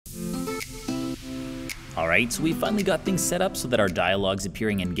Alright, so we finally got things set up so that our dialogue's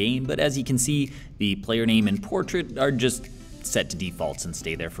appearing in game, but as you can see, the player name and portrait are just set to defaults and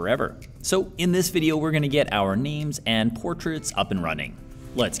stay there forever. So in this video, we're gonna get our names and portraits up and running.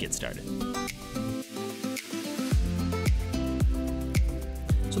 Let's get started.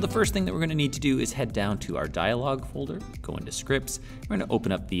 So the first thing that we're going to need to do is head down to our dialogue folder, go into scripts, we're going to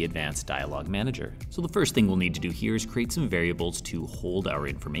open up the advanced dialogue manager. So the first thing we'll need to do here is create some variables to hold our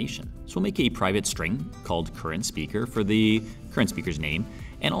information. So we'll make a private string called current speaker for the current speaker's name,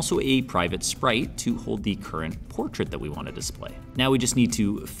 and also a private sprite to hold the current portrait that we want to display. Now we just need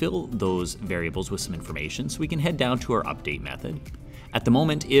to fill those variables with some information, so we can head down to our update method. At the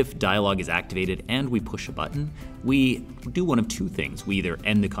moment, if dialogue is activated and we push a button, we do one of two things. We either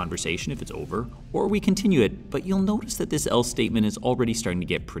end the conversation if it's over, or we continue it, but you'll notice that this else statement is already starting to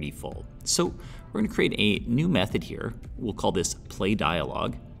get pretty full. So we're going to create a new method here. We'll call this play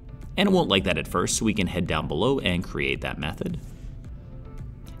dialogue, and it won't like that at first, so we can head down below and create that method.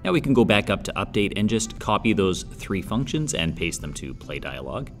 Now we can go back up to update and just copy those three functions and paste them to play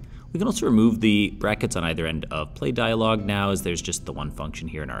dialogue. We can also remove the brackets on either end of play dialogue now, as there's just the one function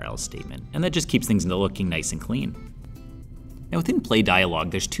here in our else statement, and that just keeps things looking nice and clean. Now within play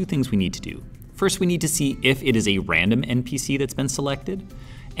dialogue, there's two things we need to do. First, we need to see if it is a random NPC that's been selected,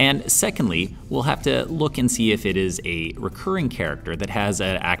 and secondly, we'll have to look and see if it is a recurring character that has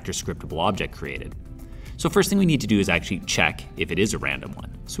an actor scriptable object created. So first thing we need to do is actually check if it is a random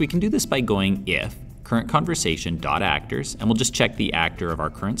one. So we can do this by going if current conversation.actors, and we'll just check the actor of our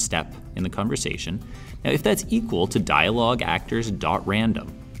current step in the conversation. Now if that's equal to dialogue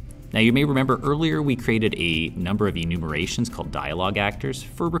actors.random. Now you may remember earlier we created a number of enumerations called dialogue actors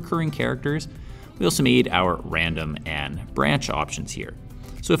for recurring characters. We also made our random and branch options here.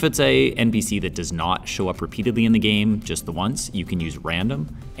 So if it's a NPC that does not show up repeatedly in the game, just the once, you can use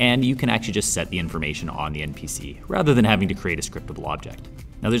random, and you can actually just set the information on the NPC rather than having to create a scriptable object.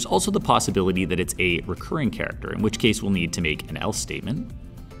 Now there's also the possibility that it's a recurring character, in which case we'll need to make an else statement.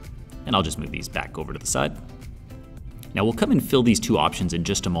 And I'll just move these back over to the side. Now we'll come and fill these two options in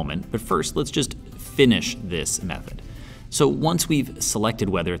just a moment, but first let's just finish this method. So once we've selected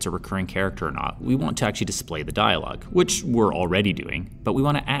whether it's a recurring character or not, we want to actually display the dialogue, which we're already doing, but we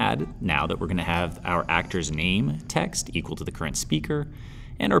want to add now that we're going to have our actor's name text equal to the current speaker,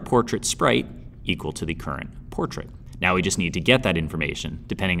 and our portrait sprite equal to the current portrait. Now we just need to get that information,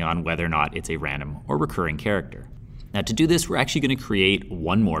 depending on whether or not it's a random or recurring character. Now to do this, we're actually going to create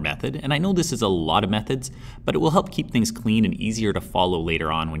one more method, and I know this is a lot of methods, but it will help keep things clean and easier to follow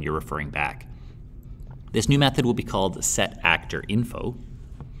later on when you're referring back. This new method will be called setActorInfo,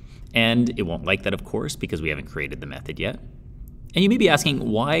 and it won't like that, of course, because we haven't created the method yet. And you may be asking,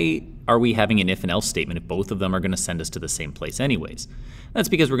 why are we having an if and else statement if both of them are going to send us to the same place anyways? That's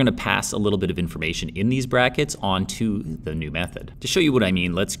because we're going to pass a little bit of information in these brackets onto the new method. To show you what I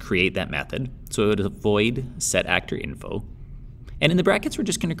mean, let's create that method. So it's a void setActorInfo. And in the brackets, we're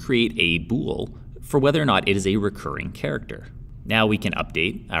just going to create a bool for whether or not it is a recurring character. Now we can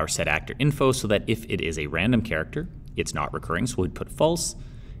update our setActorInfo so that if it is a random character, it's not recurring, so we'd put false.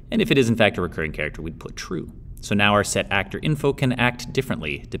 And if it is in fact a recurring character, we'd put true. So now our setActorInfo can act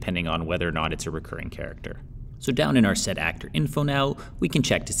differently depending on whether or not it's a recurring character. So down in our setActorInfo now, we can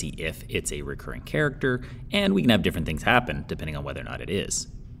check to see if it's a recurring character, and we can have different things happen depending on whether or not it is.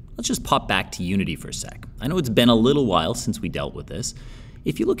 Let's just pop back to Unity for a sec. I know it's been a little while since we dealt with this.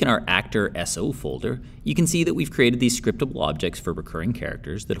 If you look in our actor SO folder, you can see that we've created these scriptable objects for recurring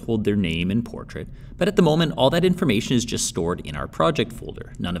characters that hold their name and portrait, but at the moment all that information is just stored in our project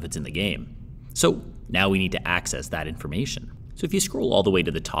folder. None of it's in the game. So now we need to access that information. So if you scroll all the way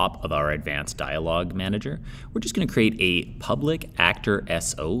to the top of our advanced dialogue manager, we're just going to create a public actor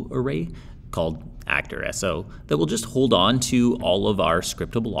SO array called actor SO that will just hold on to all of our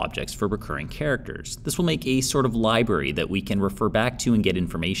scriptable objects for recurring characters. This will make a sort of library that we can refer back to and get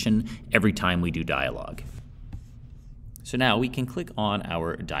information every time we do dialogue. So now we can click on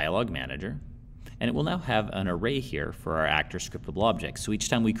our dialogue manager, and it will now have an array here for our actor scriptable objects. So each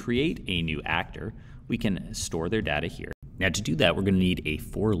time we create a new actor, we can store their data here. Now to do that, we're going to need a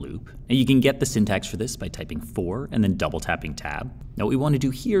for loop. Now you can get the syntax for this by typing for and then double tapping tab. Now what we want to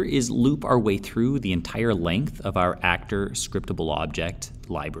do here is loop our way through the entire length of our actor scriptable object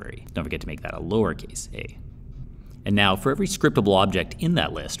library. Don't forget to make that a lowercase a. And now for every scriptable object in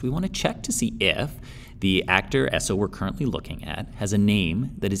that list, we want to check to see if the actor SO we're currently looking at has a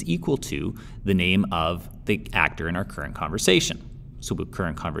name that is equal to the name of the actor in our current conversation. So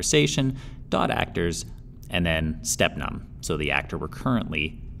current conversation dot actors and then step num, so the actor we're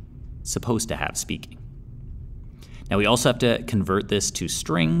currently supposed to have speaking. Now we also have to convert this to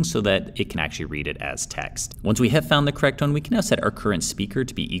string so that it can actually read it as text. Once we have found the correct one, we can now set our current speaker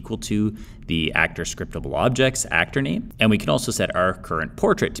to be equal to the actor scriptable object's actor name. And we can also set our current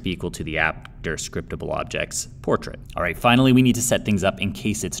portrait to be equal to the actor scriptable object's portrait. All right, finally, we need to set things up in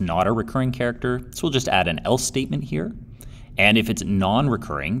case it's not a recurring character. So we'll just add an else statement here. And if it's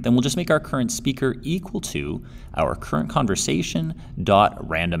non-recurring, then we'll just make our current speaker equal to our current conversation dot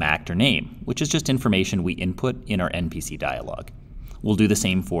random actor name, which is just information we input in our NPC dialogue. We'll do the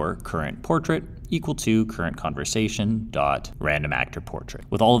same for current portrait equal to current conversation dot random actor portrait.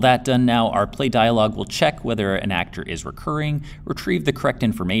 With all of that done now, our play dialogue will check whether an actor is recurring, retrieve the correct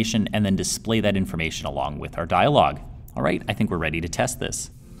information, and then display that information along with our dialogue. All right, I think we're ready to test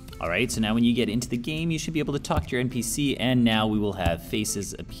this. All right, so now when you get into the game, you should be able to talk to your NPC, and now we will have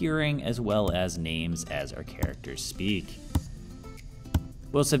faces appearing as well as names as our characters speak.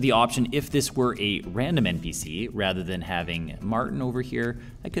 We also have the option, if this were a random NPC, rather than having Martin over here,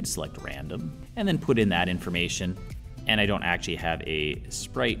 I could select random and then put in that information. And I don't actually have a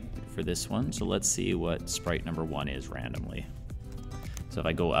sprite for this one, so let's see what sprite number 1 is randomly. So if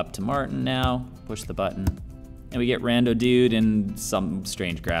I go up to Martin now, push the button, and we get Rando Dude and some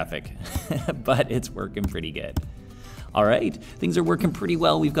strange graphic, but it's working pretty good. All right, things are working pretty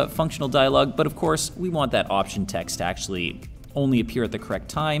well. We've got functional dialogue, but of course, we want that option text to actually only appear at the correct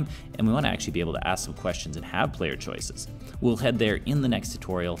time, and we want to actually be able to ask some questions and have player choices. We'll head there in the next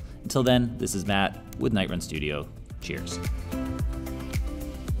tutorial. Until then, this is Matt with Nightrun Studio. Cheers.